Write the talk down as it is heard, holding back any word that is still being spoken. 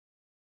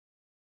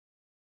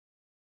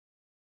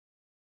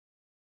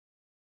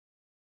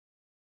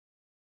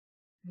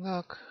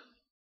Look,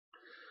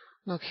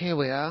 look, here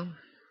we are.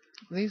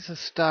 These are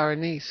star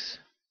anise.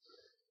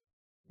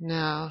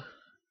 Now,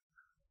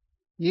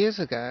 years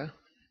ago,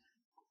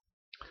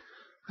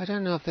 I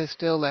don't know if they're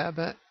still there,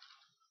 but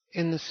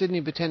in the Sydney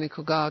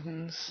Botanical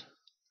Gardens,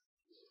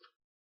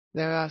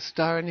 there are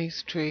star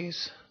anise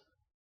trees.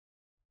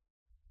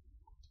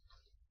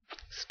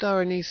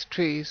 Star anise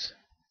trees.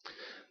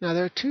 Now,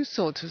 there are two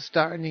sorts of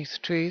star anise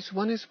trees.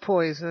 One is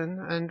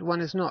poison and one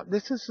is not.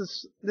 This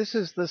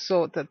is the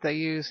sort that they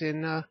use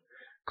in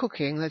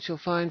cooking that you'll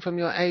find from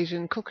your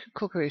Asian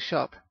cookery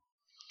shop.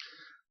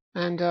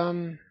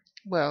 And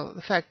well,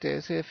 the fact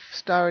is, if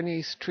star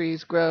anise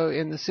trees grow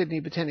in the Sydney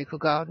Botanical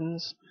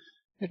Gardens,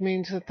 it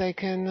means that they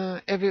can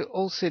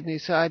all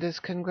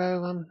Sydney-siders can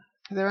grow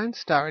their own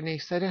star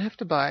anise. They don't have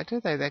to buy it, do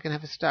they? They can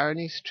have a star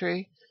anise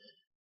tree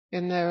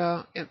in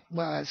their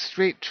well, as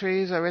street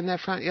trees, or in their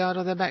front yard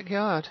or their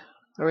backyard,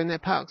 or in their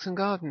parks and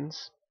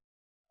gardens.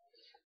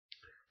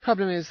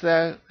 Problem is,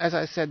 though, as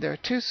I said, there are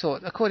two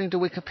sorts. According to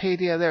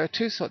Wikipedia, there are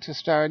two sorts of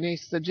star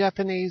anise: the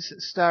Japanese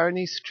star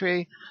anise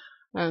tree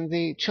and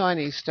the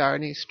Chinese star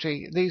anise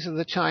tree. These are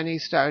the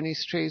Chinese star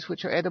anise trees,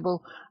 which are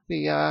edible.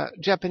 The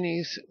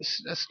Japanese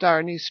star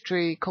anise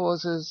tree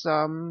causes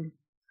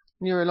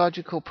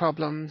neurological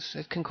problems.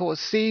 It can cause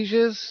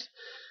seizures,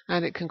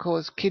 and it can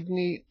cause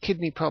kidney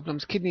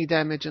problems, kidney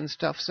damage and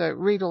stuff. So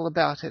read all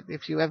about it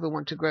if you ever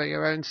want to grow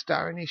your own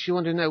star anise. You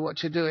want to know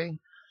what you're doing.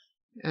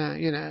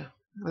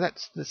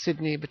 That's the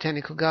Sydney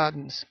Botanical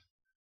Gardens.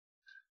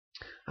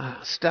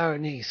 Star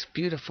anise,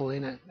 beautiful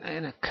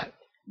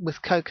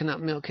with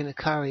coconut milk in a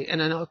curry, and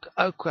an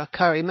okra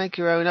curry. Make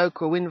your own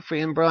okra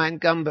Winfrey and Brian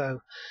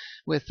gumbo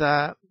with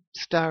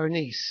star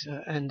anise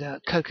and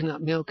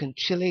coconut milk and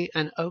chili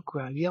and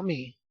okra.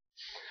 Yummy.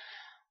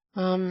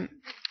 In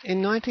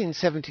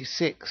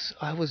 1976,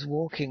 I was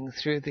walking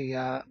through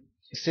the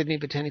Sydney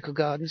Botanical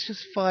Gardens,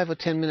 just 5 or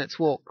 10 minutes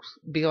walk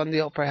beyond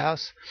the Opera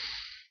House,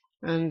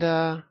 and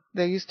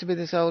there used to be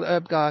this old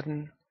herb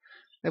garden.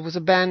 It was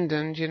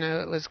abandoned,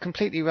 it was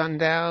completely run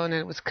down,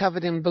 and it was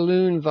covered in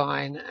balloon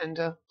vine. And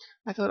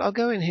I thought, I'll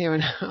go in here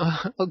and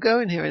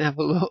have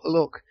a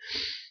look.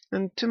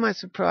 And to my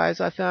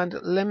surprise, I found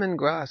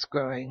lemongrass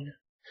growing.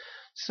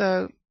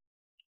 So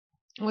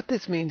what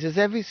this means is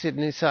every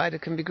Sydney-sider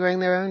can be growing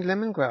their own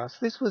lemongrass.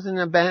 This was an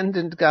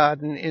abandoned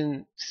garden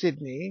in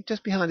Sydney,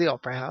 just behind the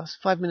Opera House,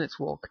 5 minutes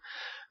walk,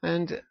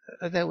 and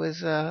there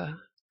was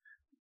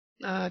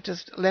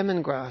just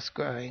lemongrass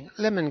growing.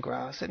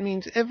 Lemongrass. It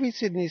means every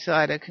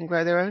Sydney-sider can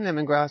grow their own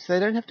lemongrass. They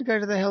don't have to go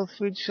to the health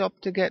food shop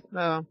to get,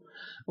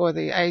 or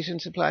the Asian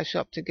supply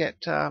shop to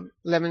get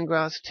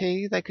lemongrass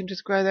tea. They can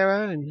just grow their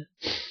own.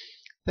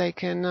 They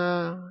can.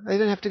 They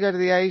don't have to go to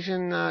the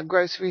Asian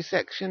grocery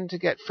section to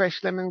get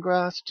fresh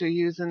lemongrass to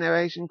use in their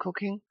Asian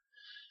cooking.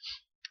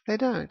 They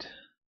don't.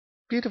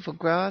 Beautiful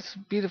grass,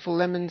 beautiful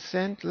lemon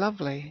scent,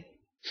 lovely.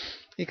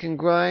 You can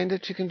grind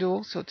it, you can do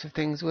all sorts of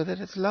things with it.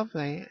 It's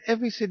lovely.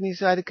 Every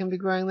Sydney-sider can be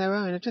growing their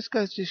own. It just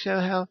goes to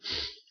show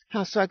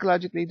how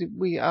psychologically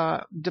we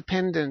are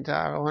dependent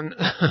on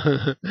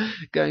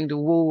going to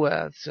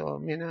Woolworths or,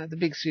 the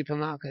big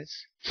supermarkets.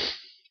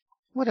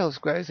 What else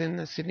grows in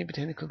the Sydney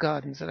Botanical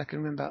Gardens that I can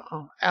remember?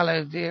 Oh,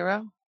 aloe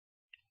vera.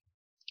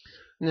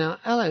 Now,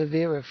 aloe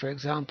vera, for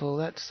example,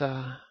 that's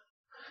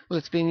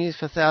it's been used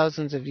for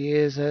thousands of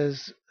years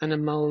as an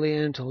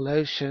emollient or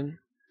lotion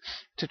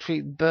to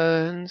treat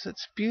burns.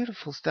 It's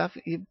beautiful stuff.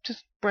 You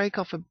just break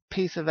off a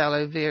piece of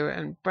aloe vera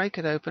and break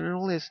it open, and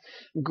all this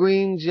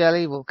green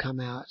jelly will come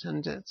out,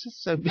 and it's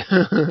just so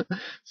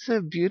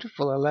so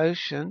beautiful, a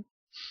lotion.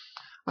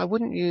 I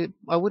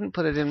wouldn't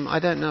put it in. I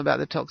don't know about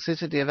the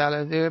toxicity of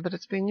aloe vera, but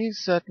it's been used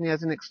certainly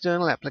as an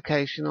external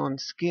application on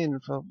skin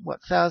for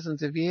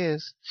thousands of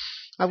years.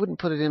 I wouldn't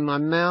put it in my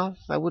mouth.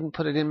 I wouldn't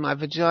put it in my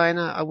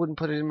vagina. I wouldn't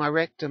put it in my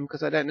rectum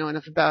because I don't know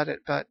enough about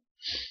it, but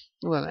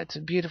well, it's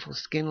a beautiful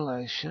skin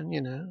lotion,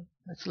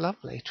 It's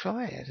lovely.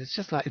 Try it. It's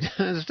just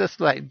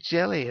like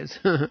jelly.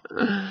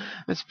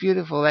 It's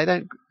beautiful.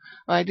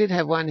 I did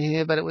have one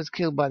here, but it was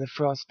killed by the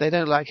frost. They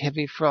don't like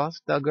heavy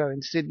frost. They'll grow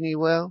in Sydney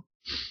well.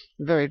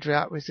 Very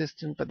drought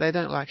resistant, but they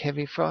don't like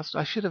heavy frost.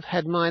 I should have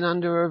had mine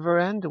under a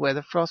veranda where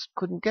the frost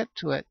couldn't get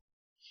to it.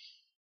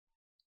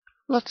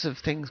 Lots of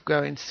things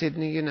grow in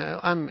Sydney,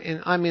 I'm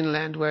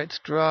inland where it's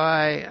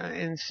dry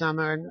in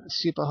summer and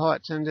super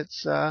hot, and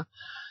it's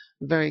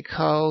very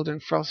cold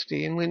and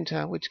frosty in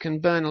winter, which can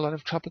burn a lot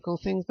of tropical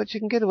things, but you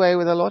can get away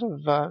with a lot of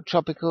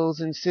tropicals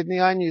in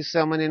Sydney. I knew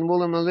someone in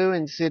Woolloomooloo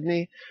in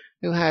Sydney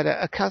who had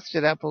a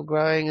custard apple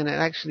growing, and it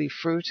actually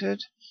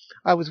fruited.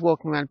 I was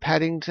walking around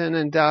Paddington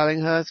and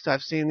Darlinghurst.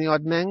 I've seen the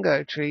odd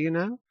mango tree,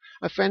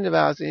 A friend of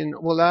ours in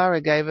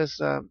Woollahra gave us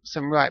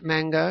some ripe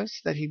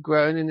mangoes that he'd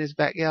grown in his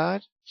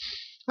backyard.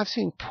 I've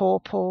seen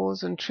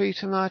pawpaws and tree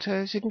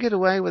tomatoes. You can get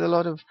away with a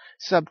lot of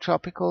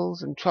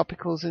subtropicals and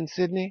tropicals in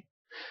Sydney.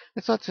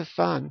 It's lots of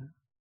fun.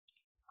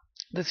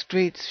 The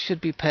streets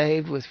should be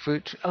paved with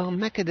fruit.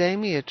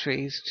 Macadamia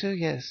trees too,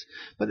 yes.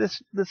 But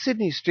the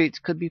Sydney streets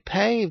could be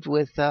paved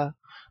with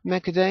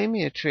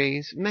macadamia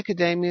trees.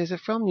 Macadamias are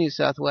from New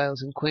South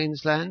Wales and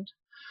Queensland.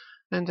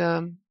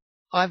 And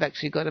I've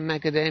actually got a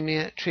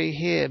macadamia tree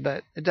here,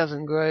 but it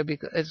doesn't grow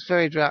because it's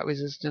very drought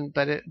resistant,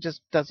 but it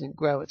just doesn't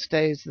grow. It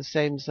stays the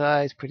same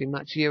size pretty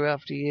much year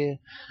after year.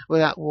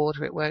 Without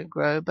water it won't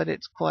grow, but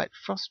it's quite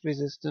frost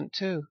resistant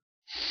too.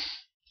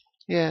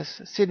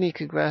 Yes, Sydney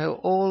could grow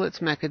all its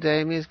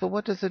macadamias, but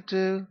what does it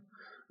do?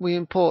 We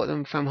import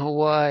them from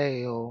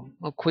Hawaii or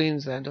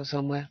Queensland or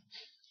somewhere.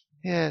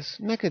 Yes,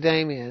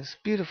 macadamias,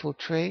 beautiful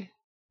tree.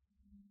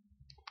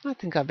 I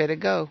think I better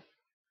go.